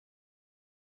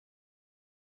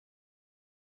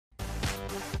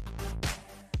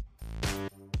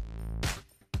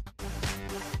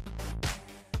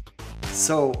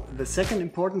So the second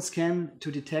important scan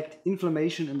to detect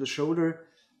inflammation in the shoulder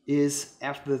is,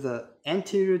 after the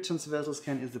anterior transversal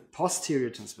scan, is the posterior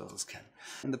transversal scan.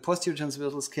 In the posterior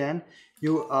transversal scan,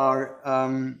 you are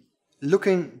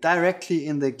looking directly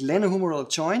in the glenohumeral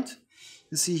joint.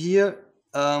 You see here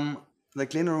the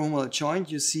glenohumeral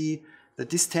joint. You see the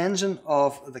distension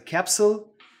of the capsule,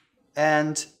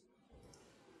 and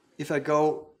if I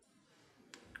go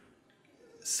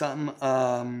some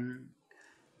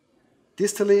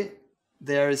distally,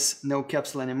 there is no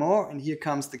capsule anymore, and here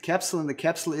comes the capsule, and the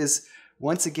capsule is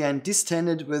once again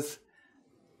distended with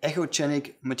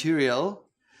echogenic material.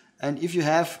 And if you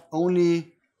have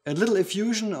only a little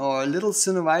effusion or a little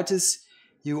synovitis,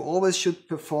 you always should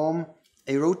perform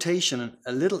a rotation,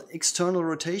 a little external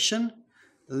rotation,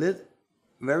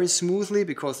 very smoothly,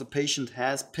 because the patient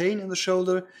has pain in the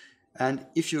shoulder. And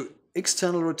if you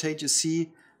external rotate, you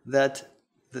see that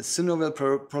the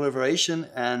synovial proliferation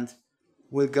and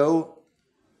will go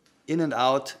in and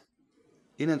out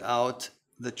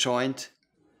the joint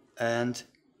and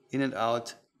in and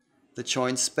out the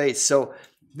joint space. So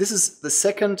this is the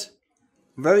second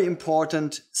very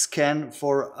important scan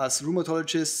for us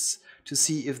rheumatologists to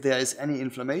see if there is any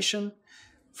inflammation.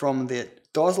 From the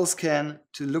dorsal scan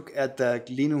to look at the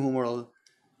glenohumeral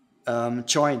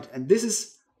joint. And this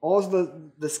is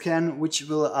also the scan which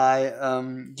will I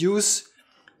use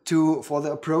for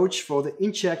the approach for the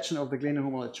injection of the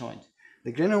glenohumeral joint.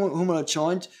 The glenohumeral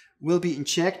joint will be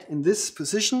injected in this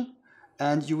position,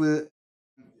 and you will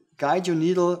guide your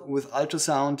needle with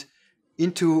ultrasound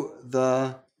into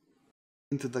the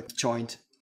joint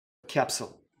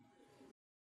capsule.